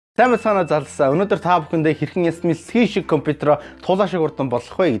Сайн мэцгаанаа залсаа. Өнөөдөр та бүхэндээ хэрхэн ясмэлсхий шиг компьютероо туулаа шиг урдан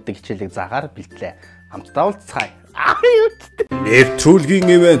болох вэ гэдэг хичээлийг заагаар бэлтлээ. Хамтдаа уулзцгаая. Нэвтрүүлгийн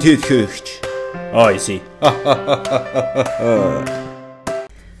ивент хийх хэрэгч. I see.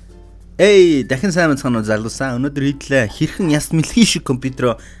 Эй, дахин сайн мэцгаанаа залсаа. Өнөөдөр хийлээ хэрхэн ясмэлсхий шиг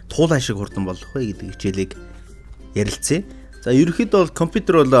компьютероо туулаа шиг урдан болох вэ гэдэг хичээлийг ярилцъя. За ерөнхийдөө бол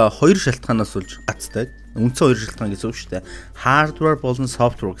компьютер бол хоёр шалтгаанаас болж гацдаг. Үндсэн хоёр шалтгаан гэсэн үг шүү дээ. Hardware болон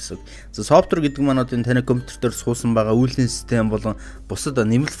software гэсэн. За software гэдэг маань одоо таны компьютер дээр суусан байгаа үйлдвэрлэлийн систем болон бусад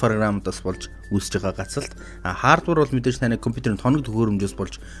нэмэлт програмудаас болж үүсэж байгаа гацалт. Hardware бол мэдээж таны компьютерын тоног төхөөрөмжөөс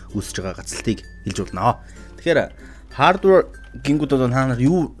болж үүсэж байгаа гацалтыг хэлж болно. Тэгэхээр hardware гингүүд одоо та нар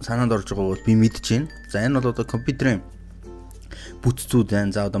юу санаанд орж байгааг бол би мэдэж байна. За энэ бол одоо компьютерын бүтцүүд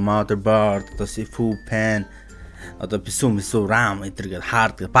байна. За одоо motherboard, одоо CPU, pan, одоо PC, RAM эдгээр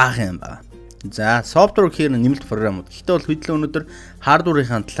hard баах юм байна. За software гэхээр нэмэлт програмууд. Гэхдээ бол хэдүүлээ өнөөдөр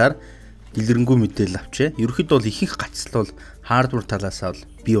hardware-ийн талаар дэлгэрэнгүй мэдээлэл авчээ. Ерөнхийдөө бол ихэнх гацалт бол hardware талаас нь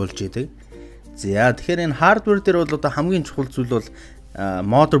бий болж идэг. За тэгэхээр энэ hardware дээр бол одоо хамгийн чухал зүйл бол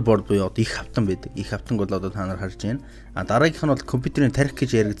motherboard буюу одоо их хавтан байдаг. Их хавтанг бол одоо та нар харж байна. Дараагийнх нь бол компьютерийн тарих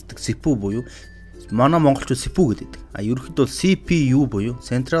гэж яригддаг CPU буюу манай монголчууд CPU гэдэг. Ерөнхийдөө бол CPU буюу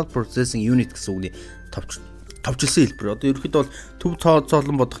Central Processing Unit гэсэн үгний товчлсон хэлбэр. Одоо ерөнхийдөө бол төв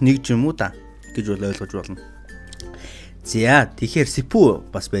цоолон бодох нэг юм уу да гэж бол ойлгож болно. За тэгэхээр CPU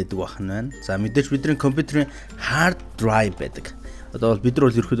бас байдаг байна. За мэдээж бидний компьютерийн hard drive байдаг. Одоо бол бид нар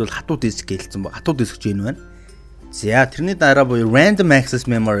бол ерөнхийдөө хатуу диск гэлцсэн ба хатуу диск гэж байна. За тэрний дараа буюу random access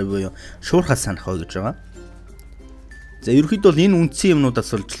memory буюу шуурхай санах хой гэж байгаа. За ерөнхийдөө бол энэ үндсэн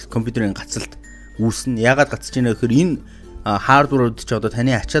юмнуудаас болж компьютерийн гацалт үүснэ. Яагаад гацж байна гэхээр энэ hardware-ууд ч одоо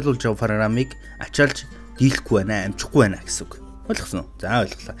таны ачаалуулж байгаа програмыг ачаалж дийлэхгүй байна, амжихгүй байна гэсэн үг. Ойлгосон уу? За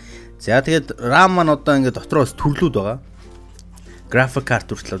ойлголоо. За тэгээд RAM маань одоо ингээд дотроос төрлүүд байгаа. Graphic card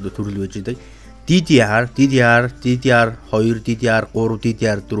хүртэл одоо төрөл байж байгаа. DDR, DDR2, DDR3,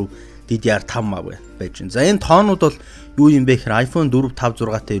 DDR4, DDR5 маа байж байна. За энэ тоонууд бол юу юм бэ гэхээр iPhone 4, 5,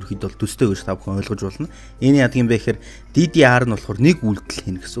 6-тай ерөөхдөө бол төстэй гэж та бүхэн ойлгож болно. Энэ яадаг юм бэ гэхээр DDR нь болохоор нэг үйлдэл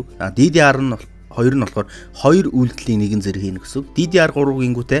хийнэ гэсэн үг. DDR нь 2 нь болохоор хоёр үйлдэлийн нэгэн зэрэг хийнэ гэсэн үг. DDR3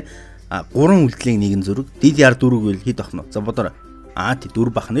 гингүүтэй 3 үйлдэлийн нэгэн зэрэг. DDR4 гэвэл хэд бахна? За бодорой. Тий 4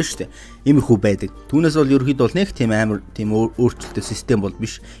 бахна шүү дээ. Иймэрхүү байдаг. Түүнээс бол ерөөхдөө бол нэг тийм амар тийм өөрчлөлттэй систем бол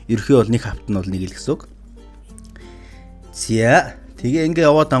биш. Ерөөхдөө бол нэг хавтан бол нэг л гэсэн үг. За тэгээ ингээ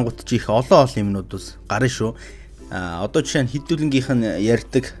яваад ангууд чи их олон юмнууд бас гарна шүү. Одоо жишээ нь хэдүүлэнгийнх нь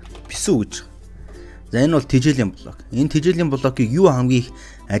ярьдаг писүү гэж. За энэ бол тэжээлийн блок. Энэ тэжээлийн блокийг юу хамгийн их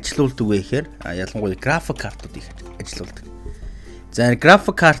ажилуулдаг вэ гэхээр ялангуяа график картууд их ажилуулдаг. За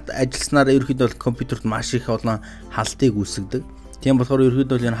график карт ажилласнаар ерөөхдөө компьютерт маш их олон халтыг үүсгэдэг. Тийм болохоор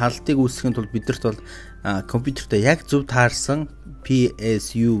ерөөхдөө энэ халтыг үүсгэхийн тулд бидэрт бол компьютерт яг зөв таарсан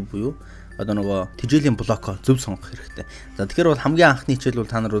PSU буюу одоо нөгөө тэжээлийн блокоо зөв сонгох хэрэгтэй. За тэгэхээр бол хамгийн анхны хичээл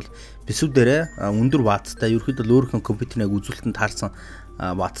бол та нар бол PC дээрээ өндөр ватттай ерөөхдөө өөрийнхөө компьютерыг үзүүлэлтэнд таарсан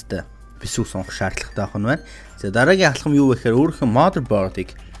ватттай PC сонгох шаардлагатай байна. За дараагийн алхам юу вэ гэхээр өөрийнхөө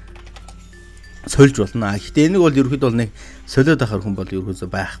motherboard-ыг сольж болно. Гэхдээ энийг бол ерөөхдөө бол нэг солиод ахаар хүн бол ерөөсөө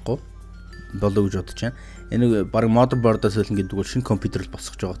байхгүй болоо гэж бодож байна. Энийг баг motherboard-аас солино гэдэг бол шинэ компьютер л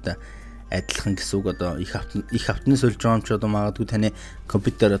босгож байгаатай адилхан гэсэн үг. Одоо их хавтны сольж байгаа юм ч одоо магадгүй таны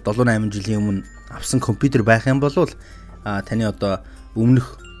компьютер 7-8 жилийн өмнө авсан компьютер байх юм бол таны одоо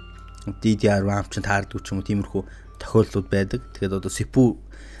өмнөх DDR RAM ч таардаг ч юм уу тиймэрхүү тохиолдлууд байдаг. Тэгэхээр одоо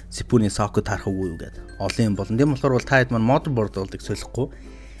CPU-ний socket таарахгүй юу гэдэг олон юм болно. Тийм болохоор бол та хэд маань motherboard болдыг солихгүй.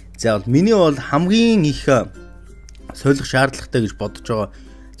 За бол миний бол хамгийн их солих шаардлагатай гэж бодож байгаа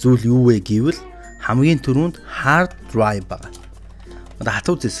зүйл юу вэ гэвэл хамгийн түрүүнд hard drive байгаа. Одоо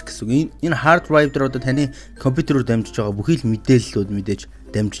хатуу диск гэсэн үг. Энэ hard drive дээр одоо таны компьютероор дамжиж байгаа бүхий л мэдээллүүд мэдээж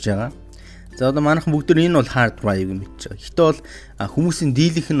дамжиж байгаа. За одоо манайхан бүгд энэ бол hard drive гэж мэдж байгаа. Гэхдээ бол хүмүүсийн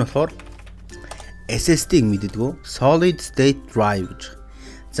дийлэнх нь болохоор SSD-г мэддэггүй solid state drive гэж.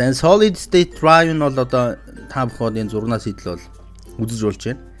 За энэ solid state drive нь бол одоо та бүхэн энэ зурнаас идэл бол үзэж болж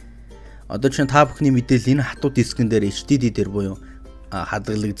байна. Одоо чинь та бүхний мэдээлэл энэ хатуу дискэн дээр HDD дээр буюу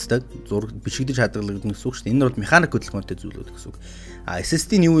хадгалагддаг, зураг бишигдэж хадгалагдана гэсэн үг шүү дээ. Энэ бол механик хөдөлгөөнтэй зүйлүүд гэсэн үг.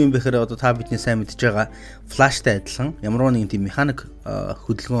 SSD нь юу юм бэ гэхээр одоо та бидний сайн мэдж байгаа флаштай адилхан ямар нэгэн тийм механик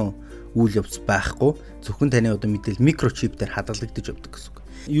хөдөлгөөн үйл явц байхгүй. Зөвхөн таны одоо мэдээлэл микрочип дээр хадгалагдаж явдаг гэсэн үг.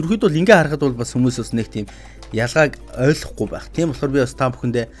 Ерөнхийдөө бол ингээ харахад бол бас хүмүүсээс нэг тийм ялгааг ойлгохгүй байх. Тийм болохоор би бас та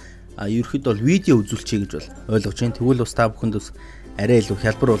бүхэндээ ерөнхийдөө бол видео үзүүлчихье гэж бол ойлгож байна. Тэгвэл бас та бүхэнд бас арай илүү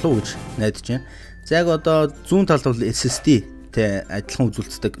хялбар болов гэж найдаж байна. За яг одоо зүүн талд бол SSD-тэй адилхан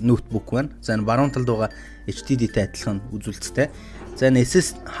үзүүлэлцдэг ноутбук байна. За энэ баруун талд байгаа HDD-тэй адилхан үзүүлэлцтэй. За энэ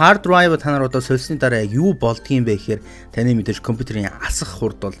hard drive та нар одоо сольсны дараа юу болдгийм бэ гэхээр таны мэдээж компьютерийн асах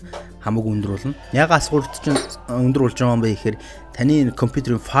хурд бол хамаагүй өндөр болно. Яг асах хурд чинь өндөр болж байгаа юм бэ гэхээр таны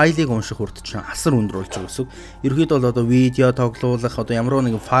компьютерийн файлыг унших хурд чинь асар өндөр болж байгаа гэсэн. Ерөнхийдөө бол одоо видео тоглуулах, одоо ямар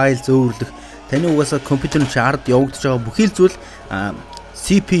нэгэн файл зөөвөрлөх, таны угаасаа компьютерын чинь ард явагдаж байгаа бүхэл зүйл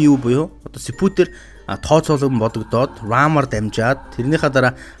CPU буюу одоо CPU дээр тооцоолон бодогдоод RAM-аар дамжаад тэрнийхээ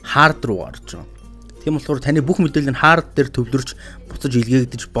дараа hard руу орж байгаа. Тийм болохоор таны бүх мэдээлэл нь hard дээр төвлөрч буцаж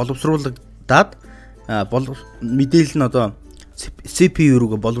илгээгдэж боловсруулагдаад мэдээлэл нь одоо CPU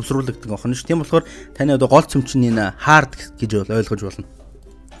руугаа боловсруулагддаг охно ш. Тийм болохоор таны одоо гол цөм чинь энэ hard гэж ойлгож болно.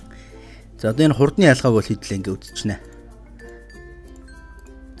 За одоо энэ хурдны ялгааг бол хэдлээ ингээ үзчихнэ.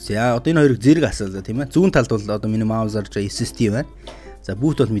 За одоо энэ хоёрыг зэрэг асуулаа тийм ээ. Зүүн талд бол одоо миний маус арж SSD байна. За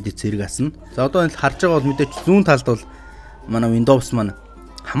бүгд бол мэдээ зэрэг асна. За одоо энэ харж байгаа бол мэдээч зүүн талд бол манай Windows маань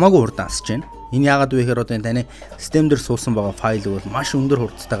хамаагүй хурдан асж байна. Энэ яагаад вэ гэхээр одоо энэ таны систем дээр суусан байгаа файлыг бол маш өндөр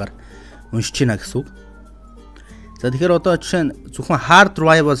хурдтайгаар уншиж байна гэсэн үг. За тэгэхээр одоо жишээ нь зөвхөн hard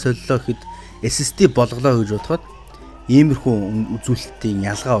drive-аар солилоо гэхэд SSD болголоо гэж бодоход иймэрхүү үзүүлэлтийн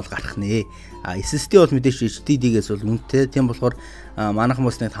ялгаа бол гарах нэ. SSD бол мэдээж HDD-гээс бол үнэтэй. Тийм болохоор манайхан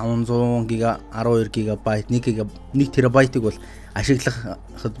бас нэг 500 ГБ, 12 ГБ, 1 ТБ-ыг бол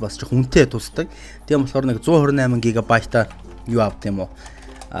ашиглахад бас жоох үнэтэй тусдаг. Тийм болохоор нэг 128 ГБ-та юу авт юм уу?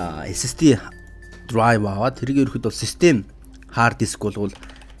 SSD drive аваад тэрийг ерөөд бол систем hard disk бол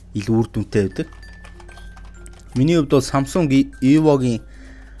илүү үр дүнтэй байдаг. Миний хувьд бол Samsung Evo-гийн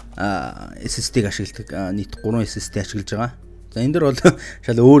SSD-г ашигладаг. Нийт 3 SSD ашиглаж байгаа. За энэ дэр бол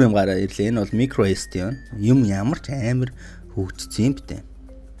шал өөр юм гараа ирлээ. Энэ бол micro SD байна. Юм ямар ч амар хөгжсөн юм бтэ.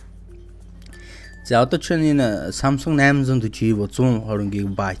 За одоо чинь энэ Samsung 840 Evo 120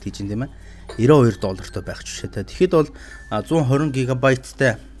 ГБ гэж юм тийм ээ. $92 байх жишээтэй. Тэгэхэд бол 120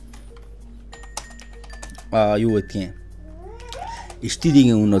 ГБ-тай юу гэдгийг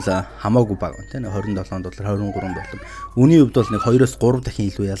HDD-ийн үн бол хамаагүй бага байна тийм $27, $23. Үүний хувьд бол нэг 2-3 дахин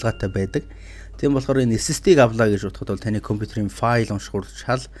илүү ялгаатай байдаг. Тийм болохоор энэ SSD-г авлаа гэж бодоход бол таны компьютерийн файл унших хурд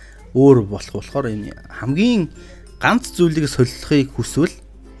шал өөр болохоор энэ хамгийн ганц зүйлийг солихыг хүсвэл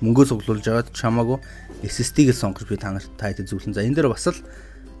мөнгөө цуглуулж аваад чамаагүй SSD-г сонгож би та нарт тайлбар зөвлөн. За энэ дээр бас л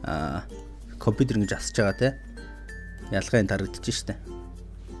компьютер ингэж асж байгаа те ялгаа энэ тарагдаж штэ.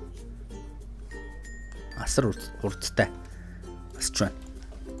 Асар хурдтай асч байна.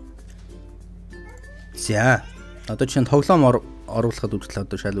 За одоо чинь тоглоом оруулахад үзэл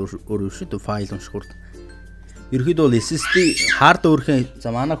одоо шал өөр шүү дээ файл унших хурд. Ерөнхийдөө бол SSD hard өөрхөн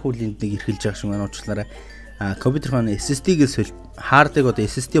за манай хүлээнд нэг эрхэлж байгаа шиг байна уучлаарай. Компьютер маань SSD-гээс hard-ыг одоо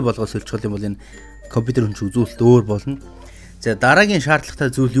SSD болгоод сольчих юм бол энэ компьютер хүн үзүүлэлт өөр болно. За дараагийн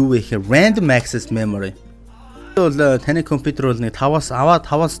шаардлагатай зүйл юу вэ гэхээр random access memory. Бол таны компьютер бол нэг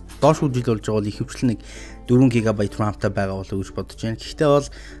 5-аас доош үжил болж байгаа бол ихэвчлэн нэг 4 ГБ RAM-тай байгаа болов уу гэж бодож байна. Гэхдээ бол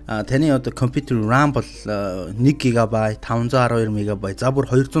таны одоо компьютер RAM бол 1 ГБ, 512 МБ, за бүр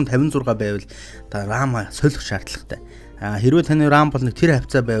 256 байвал та RAM солих шаардлагатай. Хэрвээ таны RAM бол нэг тэр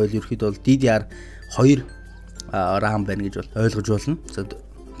хавцаа байвал ерөөхдөө бол DDR2 RAM байна гэж бол ойлгож болно. За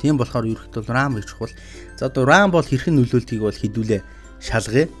тийм болохоор ерөөхдөө RAM гэж чухал. За одоо RAM бол хэрхэн нөлөөлтгийг бол хэдүүлээ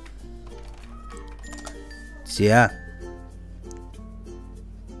шалгая.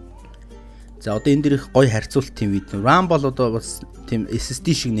 За одоо энэ дээрх гоё харьцуултын вид. RAM бол одоо бас тийм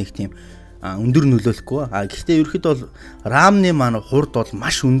SSD шиг нэг тийм өндөр нөлөөлөхгүй. Гэхдээ ерөөхдөө бол RAM-ны маань хурд бол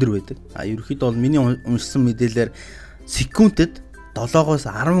маш өндөр байдаг. Ерөөхдөө бол миний уншсан мэдээлэлээр секундэд 7-оос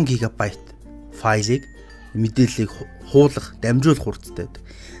 10 ГБ файлыг мэдээллийг хуулах, дамжуулах хурдтай байдаг.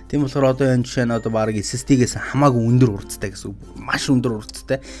 Тийм болохоор одоо энэ жишээ нь одоо баг SSD-гээс хамаагүй өндөр хурдтай гэсэн үг. Маш өндөр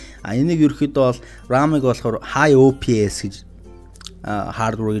хурдтай. Энийг ерөөхдөө бол RAM-ыг болохоор high OPS гэж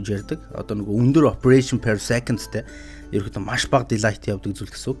hardware гэж ярьдаг. Одоо нэг өндөр operation per second-тэй ерөөхдөө маш бага delay-т явдаг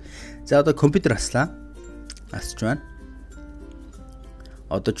зүйл гэсэн үг. За одоо компьютер аслаа. Асч байна.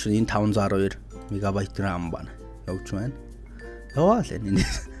 Одоо ч энэ 512 МБ RAM байна. Явж байна. Яваа л энэ.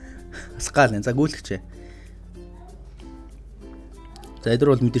 Асгаал энэ. За гүйлгчээ. За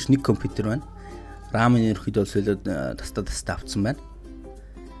эдгээр бол мэдээж нэг компьютер байна. RAM-ын ерөөхдөө солиод тастаа авцсан байна.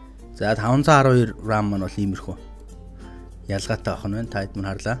 За 512 RAM маань бол иймэрхүү ялгаатай охин байна. Та хэд мөн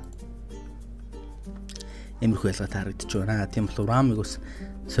харлаа. Иймэрхүү ялгаатай харагдаж байна. Тийм болохоор RAM-ыг бас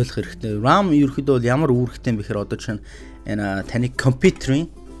солих хэрэгтэй. RAM ерөөхдөө бол ямар үүрэгтэй юм бэхээр одоо чинь энэ таны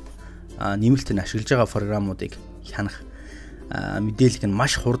компьютерийн нэмэлтээр ашиглаж байгаа програмуудыг хянах мэдээлэл нь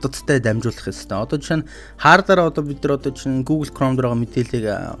маш хурдтай дамжуулах ёстой. Одоо жишээ нь хардаар одоо бид нар одоо чинь Google Chrome дээр байгаа мэдээллийг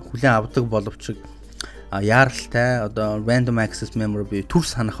хүлээн авдаг боловч яаралтай одоо random access memory төр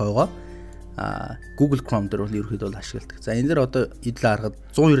санах байгаа Google Chrome дээр бол ерөөхдөө бол ашигладаг. За энэ дээр одоо эдлээ харахад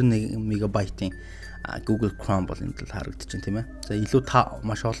 191 МБ-ийн Google Chrome бол энэ тал харагдаж байна тийм ээ. За илүү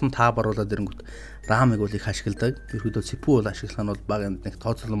маш олон тааб оруулаад ирэнгүүт RAM-ыг бол их ашигладаг. Ерөнхийдөө CPU бол ашиглах нь бол бага нэг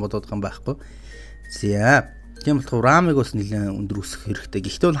тооцоолон бодоод байгаа юм байхгүй. За тийм болохоор RAM-ыг бас нэлээд өндөр үсгэх хэрэгтэй.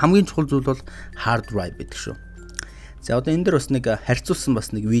 Гэхдээ бол хамгийн чухал зүйл бол hard drive гэдэг шүү. За одоо энэ дээр бас нэг харьцуулсан бас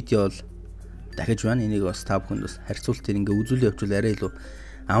нэг видео бол дахиж байна. Энийг бас та бүхэнд бас харьцуултыг ингээ үзүүлээ явуул арай илүү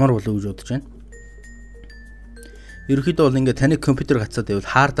амар болов гэж бодож байна. Ерөнхийдөө бол ингээ таны компьютер гацаад байвал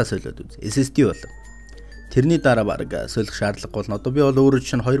хардаа солиод үз. SSD бол. Тэрний дараа баг солих шаардлагагүй болно. Одоо би бол өөрөө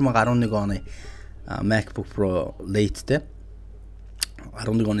чинь 2011 оны MacBook Pro Lite-тэй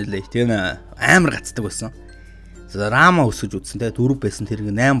 11 оны Lite тийм амар гацдаг байсан. За RAM өсгөж үтсэн те 4 байсан тэр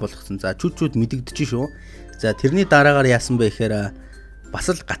ингээ 8 болгосон. За чүд мэдэгдэж шүү. За тэрний дараагаар яасан бэ гэхээр бас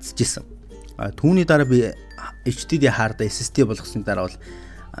л гацж исэн. Түүний дараа би HDD hard SSD болгосны дараа бол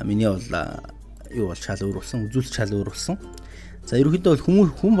миний бол юу бол шал өөрүүлсэн, үзүүлэлт шал өөрүүлсэн. За ерөнхийдөө бол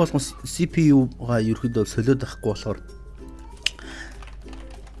хүн болгон CPU-га ерөнхийдөө солиод байхгүй болохоор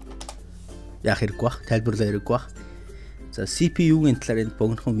яах хэрэггүй бах, тайлбарлаа хэрэггүй бах. За CPU-гийн талаар энэ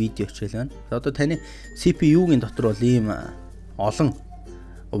богинохон видео хичээл байна. За одоо таны CPU-гийн дотор бол ийм олон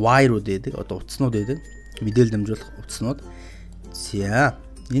wire-ууд байдаг, одоо утаснууд байдаг. Мэдээлэл дамжуулах утаснууд. За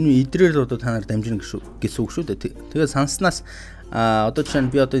энэ идрээр одоо та нар дамжина гэсэн үг шүү дээ. Тэгээд санснаас одоо жишээ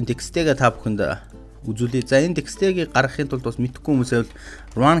нь би одоо энэ тексттэйгээ та бүхэнд үзүүлье. За энэ тексттэйг гаргахын тулд бас мэдэхгүй хүмүүс байвал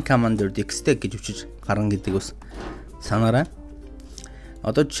run command-ээр тексттэй гэж өчиж гарган гэдэг бас санаарай.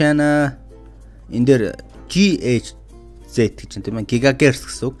 Одоо жишээ нь энэ дээр GHz гэж тийм ээ гигагерц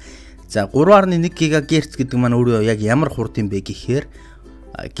гэсэн үг. За 3.1 гигагерц гэдэг маань өөрөө яг ямар хурд юм бэ гэхээр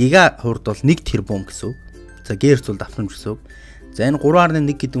гига хурд бол 1 тэрбум гэсэн үг. За герц бол давтамж гэсэн үг. За энэ 3.1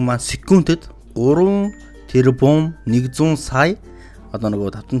 гэдэг маань секундэд 3 тэрбум 100 сая одоо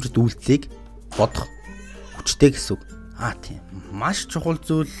нөгөө давтамжит үйлдэлийг бодох хүчтэй гэсэн үг. Тийм. Маш чухал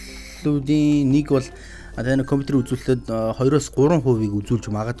зүйлүүдийн нэг бол энэ компьютерийн үзүүлэлтэд 2-3% үзүүлж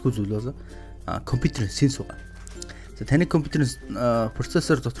магадгүй зүйл бол компьютерын сенс байгаа. За таны компьютерийн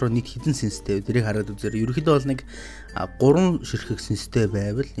процессор дотор нэг хідэн сенстэй тэрийг хараад үзээрэй. Ерөнхийдөө бол нэг 3 ширхэг сенстэй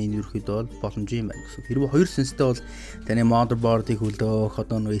байвал энэ ерөнхийдөө бол боломжтой юм байна гэсэн. Хэрвээ 2 сенстэй бол таны motherboard-ыг хөлөөх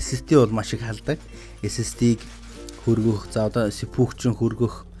одоо нэг SSD бол маш их халдаг. SSD-г хөргөх, за одоо CPU-г чинь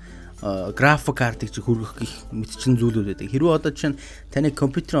хөргөх, график картыг чинь хөргөх гэх мэтчин зүйлүүд байдаг. Хэрвээ одоо чинь таны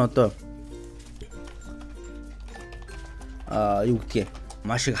компьютерын одоо юу гэдгийг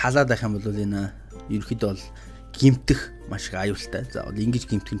маш их халаад байх юм бол энэ ерөнхийдөө бол гимтэх маш их аюултай. За бол ингэж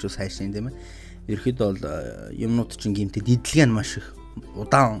гимтэх нь ч бас хайшин тийм ээ. Ерөнхийдөө бол юмнууд чинь гимтэд идэлгээ нь маш их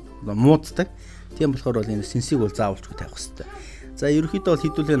удаан мууддаг. Тийм болохоор бол энэ сенсийг бол заавалчгүй тавих хэрэгтэй. За ерөнхийдөө бол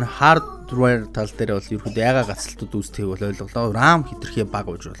хэдүүл энэ hardware тал дээр бол ерөнхийдөө яга гацалтууд үүсдэхийг бол ойлголоо. RAM хэтэрхий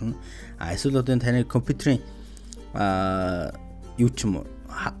бага болж болно. Эсвэл одоо энэ таны компьютерийн юу ч юм уу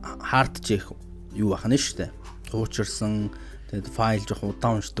hard чих юу ахна шүү дээ. Хуучирсан тэгээд файл жоох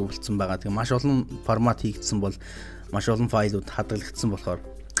удаан уншдаг болсон байгаа. Тэгээ маш олон формат хийгдсэн бол маш олон файлууд хадгалагдсан болохоор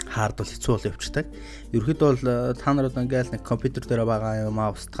hard бол хэцүү бол явчихдаг. Ерөнхийдөө бол та нар одоо ингээл нэг компьютер дээр байгаа юм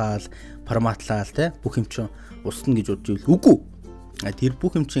устгаал, форматлаал те бүх юм чинь устна гэж бодож ивэл үгүй. Тэр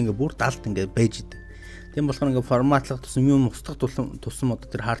бүх юм чинь ингээ бүр далд ингээ байж идэв. Тийм болохоор ингээ форматлах тусам юм устгах тусам одоо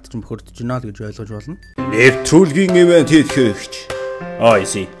тэр hard чинь бохирдож байна л гэж ойлгож болно. Нэвтрүүлгийн ивент хийхэгч. I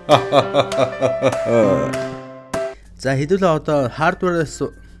see. За хэдүүлээ одоо hardware-аас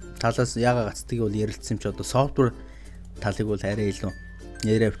талаас яга гацдгийг бол ярилцсан ч одоо software талыг бол арай илүү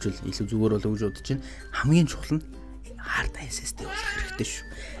яриа авчвал илүү зүгээр болов гэж бодож байна. Хамгийн чухал нь hard SSD болох хэрэгтэй шүү.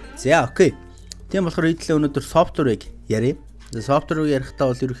 За окей. Тийм болохоор хэдүүлээ өнөөдөр software-ыг ярив. За software-ыг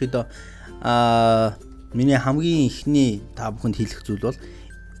ярихдаа бол ерөөхдөө миний хамгийн ихний та бүхэнд хэлэх зүйл бол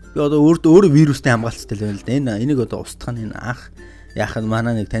би одоо өөрөө вирустэй хамгаалцтай л байна л да. Энийг одоо устгах нь энэ анх яах нь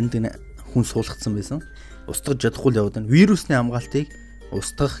манай нэг танд хүн суулгацсан байсан. Устгаж чадахгүй л яваад байна. Вирусны хамгаалтыг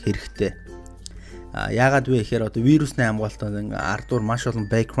устгах хэрэгтэй. Яагаад вэ гэхээр одоо вирусны хамгаалтад ардуур маш олон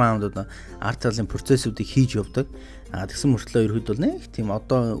background одоо арт талын процессуудыг хийж явдаг. Тэгсэн мөртлөө ерөөд бол нэг тийм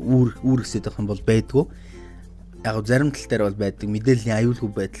одоо үүр гэсэд байх юм бол байдгүй. Яг зарим тал дээр бол байдаг мэдээллийн аюулгүй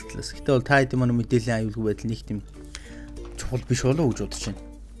байдал талаас. Гэтэ бол та хэдийн манай мэдээллийн аюулгүй байдал нэг тийм чухал биш болов уу гэж бодож байна.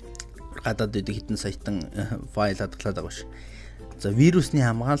 Гадаад дэдэг хитэн саятан файл хадгалаад байгаа ш. За вирусны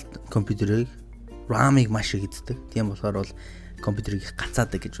хамгаалт компьютерийг RAM-ыг маш их эздэг. Тийм болохоор бол компьютерийг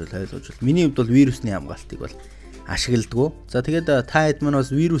гацаадаг гэж бол ойлгож байна. Миний хувьд бол вирусны хамгаалтыг бол ашигладаг. За тэгээд та хэд маань бас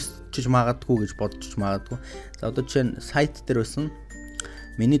вирусчиж магадгүй гэж бодож магадгүй. За одоо жишээ нь сайт дээр байсан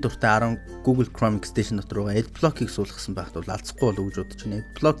миний дуртай 10 Google Chrome extension дотор байгаа adblock-ыг суулгасан байхад бол алдахгүй болов гэж бодож байна.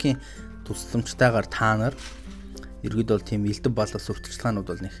 Adblock-ийн тусламжтайгаар та нар ерөөд бол тийм элдв балах сурталчилгаанууд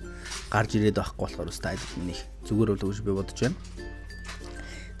бол нэг гарч ирээд байхгүй болохоор стайл минийх зүгээр болов гэж би бодож байна.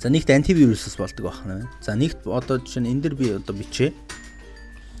 За нэгт антивирусс болдог байна. За нэгт одоо жишээ нь энэ дэр би одоо бичээ.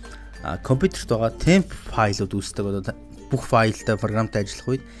 Компьютерт байгаа temp файлууд үүсдэг одоо бүх файлтай програмтай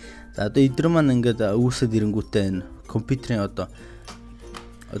ажиллах үед. За одоо эдгээр маань ингээд үүсэд ирэнгүүтээ энэ компьютерын одоо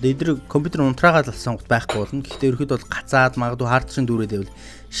эдгээр компьютер унтраагаад алсан гот байхгүй болно. Гэхдээ ерөөхдөө бол гацаад магадгүй хардшин дүүрээд байвал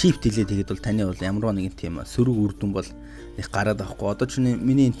shift хийлээд тэгээд бол таны бол ямарваа нэгэн тийм сөрөг үр дүн бол их гараад авахгүй. Одоо чинь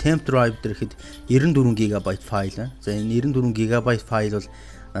миний temp drive дээр ихэд 94 GB файл. За энэ 94 GB файл бол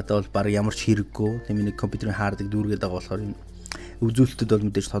надад бол баг ямар ч хэрэггүй. Тэгээ миний компьютерийн хардыг дүүргээд байгаа болохоор энэ үзүүлэлтэд бол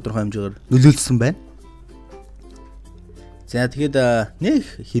мэдээж тодорхой хэмжээгээр нөлөөлсөн байна. За тэгэхэд нэг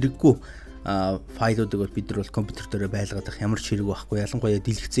хэрэггүй файлуудыг бол бид нар бол компьютер дээр байлгаад авах ямар ч хэрэг байхгүй. Ялангуяа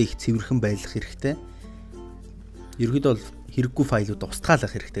дэлгэцээ их цэвэрхэн байлгах хэрэгтэй. Ерөнхийдөө бол хэрэггүй файлууд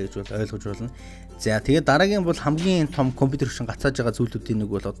устгаалах хэрэгтэй гэж бол ойлгож байна. За тэгээд дараагийн бол хамгийн том компьютер шин гацааж байгаа зүйлүүдийн нэг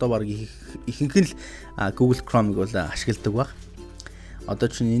бол одоо баг ихэнх нь Google Chrome-ыг бол ашигладаг баг. Одоо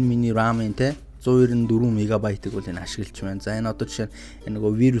чинь энэ миний RAM-ын те 194 МБ-ыг бол энэ ашиглаж байна. За энэ одоо жишээ энэ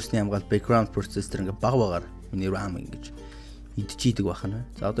нөгөө вирусны хамгаалалт background processor ингээ баг багаар миний RAM ингэж идчихийдэг байна.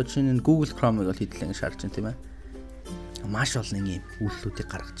 За одоо жишээ нь Google Chrome-ыг бол хэдлэн шаарч байна тийм ээ. Маш олон юм үйлдэлүүдийг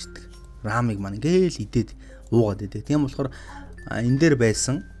гаргаж идэг. RAM-ыг маань ингээл идээд уугаад идэг. Тийм болохоор энэ дээр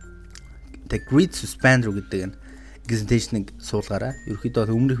байсан тэг grid suspender гэдэг энэ presentation-ыг суулгаараа. Ерөнхийдөө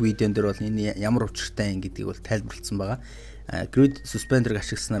өмнөх видеон дээр бол энэ ямар учиртай юм гэдгийг бол тайлбарлсан байгаа. Grid suspender-ыг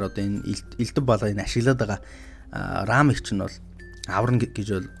ашигласнаар одоо энэ элдв балгыг ашиглаад байгаа RAM-ыг чинь бол аврах гэж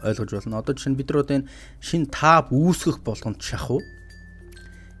бол ойлгож байна. Одоо жишээ нь бид нар одоо энэ шинэ тааб үүсгэх болгонд шахуу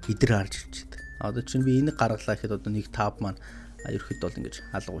идэр харж ирж байдаг. Одоо чинь би энийг гаргалаа гэхэд одоо нэг тааб маань ерөөхдөө бол ингэж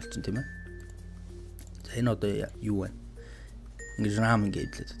алга болчихно тийм ээ. За энэ одоо юу вэ? Ингэж RAM ингэ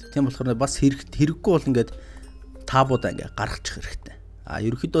идлээд. Тийм болохоор бас хэрэггүй бол ингээд таабуудаа ингэ гаргачих хэрэгтэй.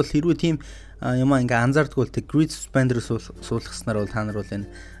 Ерөөхдөө бол хэрвээ тийм юм ингээ анзаардгүй бол тэг grid suspender суулгаснаар бол та нар бол энэ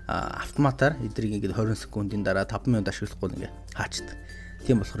автоматар эдрийг ингээ 20 секундын дараа 5 минут ашиглахгүй ингээ хаачдаг.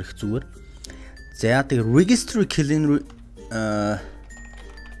 Тийм болохоор их зүгээр. За тэг registry clean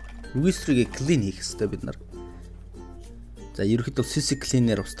registry-г clean хийх хэрэгтэй бид нар. За ерөөхдөө CC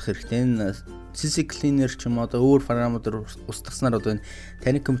cleaner устгах хэрэгтэй. Энэ CC cleaner ч юм одоо өөр програмуудаар устгаснаар одоо энэ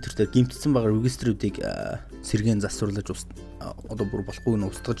таны компьютер дээр гимтсэн байгаа registry-үүдийг сэргээн засварлаж одоо бүр болохгүй нь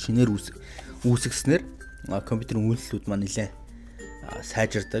устгаж шинээр үүсгэснээр компьютерийн үйлдэлүүд маань нэлээд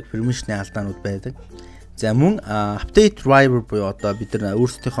сайжирдаг, permission-ийн алдаанууд байдаг. За мөн update driver буюу одоо бид нар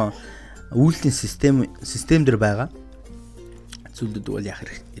өөрсдийнхөө үйлдлийн систем дээр байгаа зүйлүүд бол яах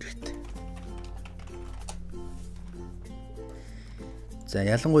хэрэгтэй. За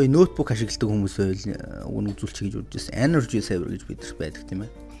ялангуяа ноутбук ашигладаг хүмүүс байвал үн үзүүлчих гэж үзсэн. Energy saver гэж бид нар байдаг тийм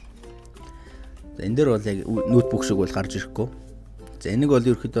ээ. За энэ дээр бол яг ноутбук шиг бол гарч ирэхгүй. За энийг бол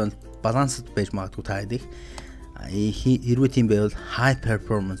ерөөхдөө балансд байж магадгүй та хэдих. Хэрвээ тийм байвал high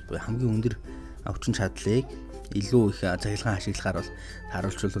performance буюу хамгийн өндөр өвчин чадлыг илүү их цахилгаан ашиглахаар бол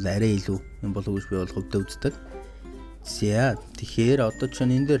харуулчвал арай илүү юм болов уу гэж би бол хөвдөө үздэг. За тэгэхээр одоо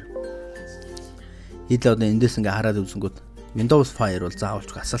чинь энэ дээр хэд л одоо эндээс ингээ хараад үзэнгүүт Windows Fire бол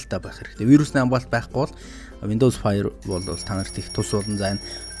заавалч гасалтаа байх хэрэгтэй. Вирусны хамгаалалт байхгүй бол Windows Fire бол та нарт их тус болон за энэ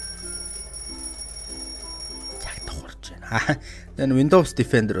загтахурч байна. Энэ Windows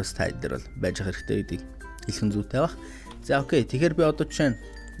Defender бас та дээр бол байж хэрэгтэй гэдгийг хэлхэн зүйтэй баг. За окей. Тэгэхээр би одоо жишээ нь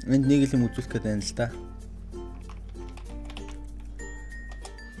энд нэг л юм үзүүлэх гээд байна л да.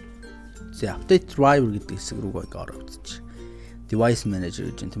 За update driver гэдэг хэсэг рүү ороод үзчих. Device manager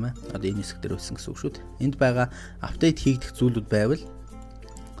гэж юм тийм ээ. Одоо энэ хэсэг дээр байсан гэсэн үг шүү дээ. Энд байгаа апдейт хийгдэх зүйлүүд байвал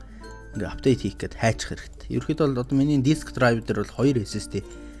ингээ апдейт хийх гээд хайчих хэрэгтэй. Ерөнхийдөө бол одоо миний диск драйв дээр бол 2 SSD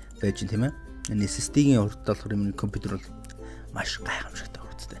байж байна тийм ээ. Энэ SSD-гийн урд болохоор миний компьютер бол маш гайхамшигтай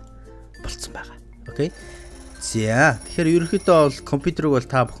хурдтай болцсон байгаа. Окей. За тэгэхээр ерөнхийдөө бол компьютерыг бол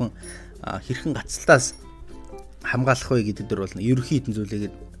та бүхэн хэрхэн гацалтаас хамгаалах вэ гэдэг дээр бол ерөнхий хэдэн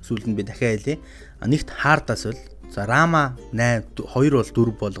зүйлийг сүүлд нь би дахиад хэлье. Нэгт хардаас бол за RAM 8 2 бол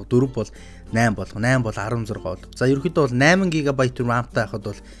 4 болго 4 бол 8 болго 8 бол 16 болго. За ерөнхийдөө бол 8 GB RAM-тай хахад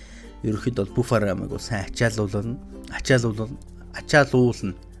бол ерөнхийдөө бол буфер RAM-ыг бол сайн ачаалуулна.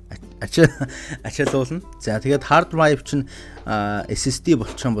 За тэгээд hard drive чинь SSD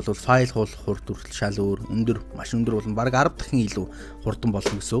болчихсон бол файл хуулах хурд хүртэл шал өөр маш өндөр болно. Бараг 10 дахин илүү хурдан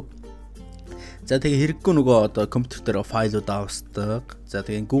болно гэсэн үг. За тэгээ хэрэггүй нөгөө одоо компьютер дээр файлууд авсдаг. За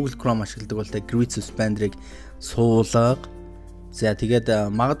тэгээ Google Chrome ашигладаг бол тэгээ grid suspender-ыг суулга. За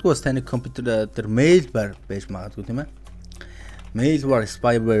тэгээд магадгүй бас таны компьютер дээр mailware байж магадгүй тийм ээ. Mailware,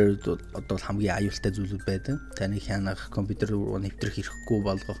 spyware одоо хамгийн аюултай зүйлүүд байдаг. Таны хянах, компьютер руу нэвтрэх хэрэггүй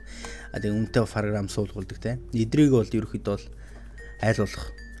болгох. Тэгээ үнэтэй програм суулгуулдаг тийм. Эдрийг бол ерөөхдөө бол айл болох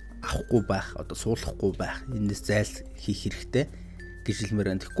авахгүй байх, одоо суулгахгүй байх. Эндээс зайл хийх хэрэгтэй. гэж хэлмээр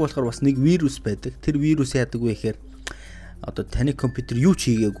байна. Тэгэхгүй болохоор бас нэг вирус байдаг. Тэр вирус яадаг вэ гэхээр одоо таны компьютер юу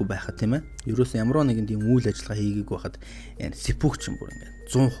ч хийгээгүй байхад тийм ээ. Ерөөсөө ямар нэгэн тийм үйл ажиллагаа хийгээгүй байхад энэ сэпүүгч юм бүр ингээд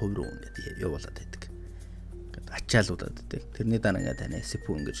 100% руу ингээд явуулаад байдаг. Ингээд ачаалуулаад байдаг. Тэрний дараа ингээд таны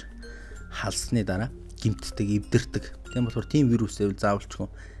сэпүү ингэж халсны дараа гимтдэг, эвдэрдэг. Тийм болохоор тийм вирусээ заавалчгүй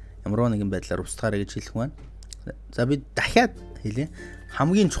ямар нэгэн байдлаар устгаарай гэж хэлэх байна. За би дахиад хэлье.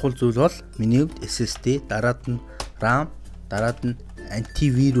 Хамгийн чухал зүйл бол миний хувьд SSD, дараад нь RAM, дараад нь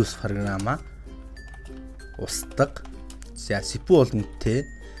антивирус програма, устдаг. За CPU болгонтэй,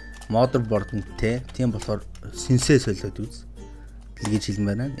 motherboard нтэй. Тийм болохоор синсээ солиод үз. Гэж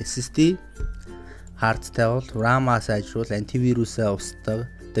хэлмээр байна. SSD hardтай бол RAM-аас ажруул, антивирусаа устдаг.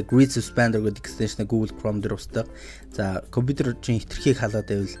 The Grid Suspender гэдэг extension Google Chrome дээр устдаг. За компьютер чинь хитрхийг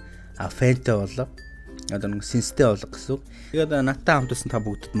халаад байвал фэнтэй болоо. Одоо нэг синстэй болго гэсэн үг. Тэгээд надтай хамтсан та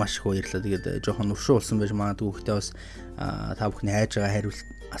бүгдд маш их баярлалаа. Тэгээд жоохон уршуу болсон байж магадгүй гэхдээ бас та бүхний хайж байгаа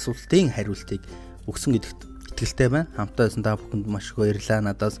асуултын хариултыг өгсөн гэдэгт итгэлтэй байна. Хамтаа байсан та бүхэнд маш их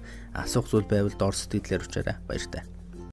баярлалаа. Надаас асуух зүйл байвал доор сэтгэлээр өчөөрэй. Баяртай.